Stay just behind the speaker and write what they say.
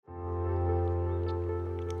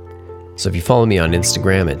So if you follow me on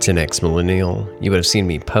Instagram at 10x Millennial, you would have seen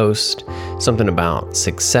me post something about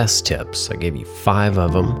success tips. I gave you 5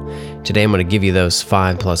 of them. Today I'm going to give you those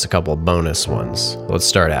 5 plus a couple of bonus ones. Let's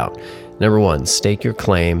start out. Number 1, stake your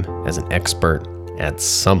claim as an expert at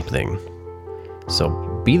something.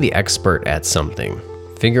 So be the expert at something.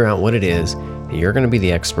 Figure out what it is that you're going to be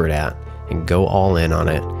the expert at and go all in on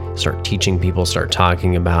it. Start teaching people, start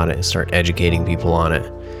talking about it, start educating people on it.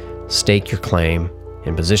 Stake your claim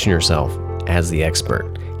and position yourself as the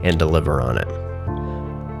expert and deliver on it.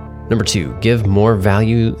 Number 2, give more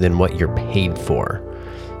value than what you're paid for.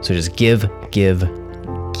 So just give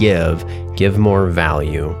more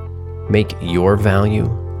value. Make your value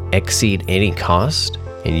exceed any cost,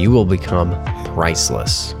 and you will become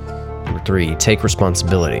priceless. Number 3, take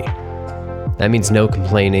responsibility. That means no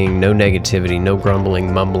complaining, no negativity, no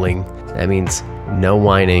grumbling, mumbling. That means no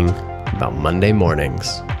whining about Monday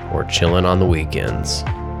mornings or chilling on the weekends.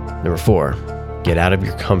 Number 4, get out of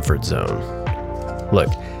your comfort zone. Look,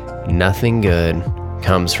 nothing good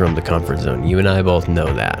comes from the comfort zone. You and I both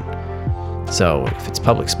know that. So if it's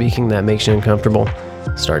public speaking that makes you uncomfortable,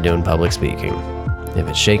 start doing public speaking. If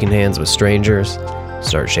it's shaking hands with strangers,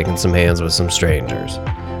 start shaking some hands with some strangers.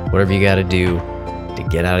 Whatever you got to do to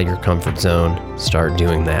get out of your comfort zone, start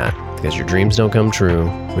doing that, because your dreams don't come true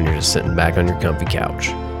when you're just sitting back on your comfy couch.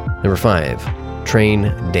 Number 5,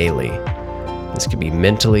 train daily. This could be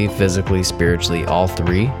mentally, physically, spiritually, all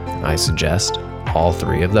 3. I suggest all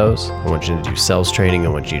 3 of those. I want you to do sales training. I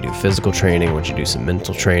want you to do physical training. I want you to do some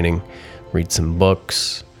mental training, read some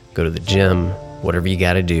books, go to the gym, whatever you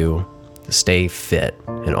got to do to stay fit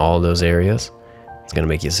in all those areas. It's going to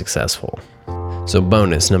make you successful. So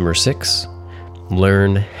bonus number 6,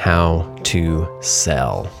 learn how to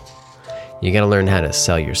sell. You got to learn how to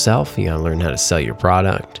sell yourself. You got to learn how to sell your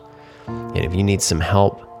product. And if you need some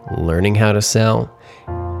help learning how to sell,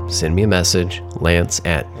 send me a message,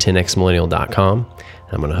 lance@10xmillennial.com.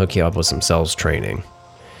 I'm going to hook you up with some sales training.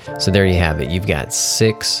 So there you have it. You've got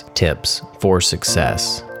 6 tips for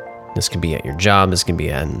success. This could be at your job. This can be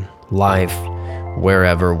in life,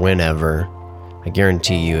 wherever, whenever. I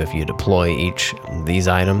guarantee you, if you deploy each of these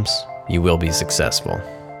items, you will be successful.